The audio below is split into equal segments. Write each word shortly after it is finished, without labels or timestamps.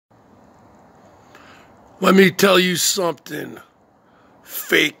Let me tell you something,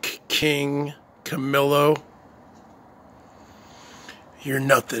 fake King Camillo. You're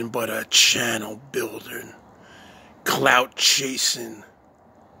nothing but a channel building, clout chasing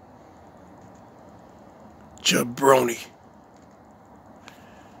jabroni.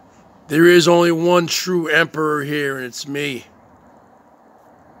 There is only one true emperor here, and it's me.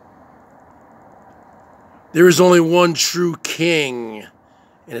 There is only one true king,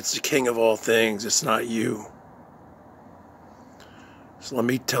 and it's the king of all things. It's not you. So let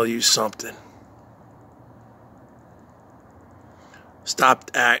me tell you something.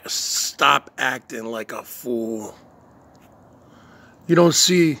 Stop acting like a fool. You don't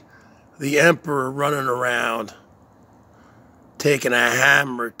see the emperor running around taking a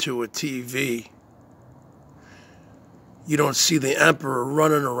hammer to a TV. You don't see the emperor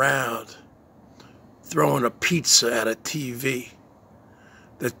running around throwing a pizza at a TV.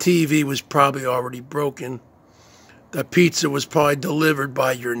 The TV was probably already broken. The pizza was probably delivered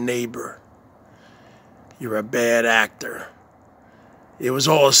by your neighbor. You're a bad actor. It was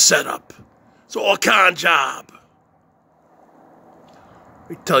all a setup. It's all a con job. Let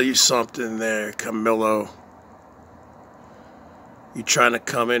me tell you something there, Camillo. You trying to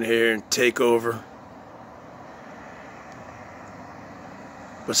come in here and take over?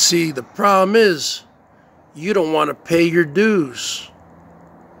 But see, the problem is, you don't want to pay your dues.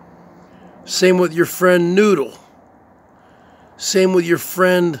 Same with your friend Noodle. Same with your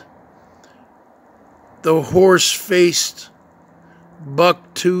friend, the horse-faced,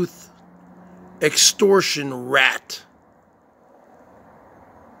 buck-tooth extortion rat.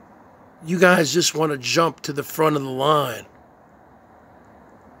 You guys just want to jump to the front of the line.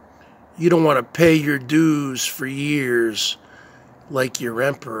 You don't want to pay your dues for years like your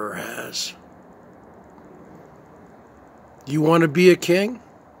emperor has. You want to be a king?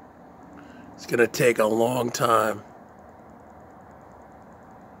 It's going to take a long time.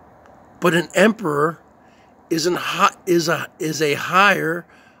 But an emperor is a higher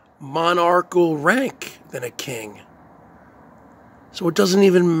monarchical rank than a king. So it doesn't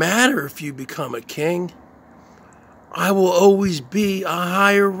even matter if you become a king. I will always be a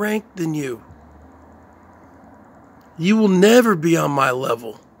higher rank than you. You will never be on my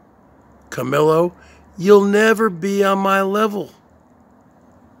level, Camillo. You'll never be on my level.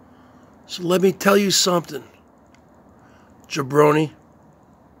 So let me tell you something, jabroni.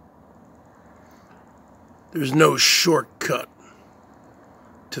 There's no shortcut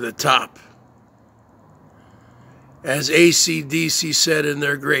to the top. As AC/DC said in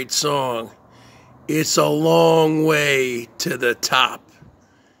their great song, it's a long way to the top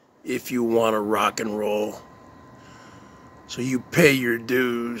if you want to rock and roll. So you pay your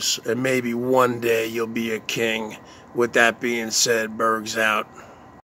dues, and maybe one day you'll be a king. With that being said, Bergs out.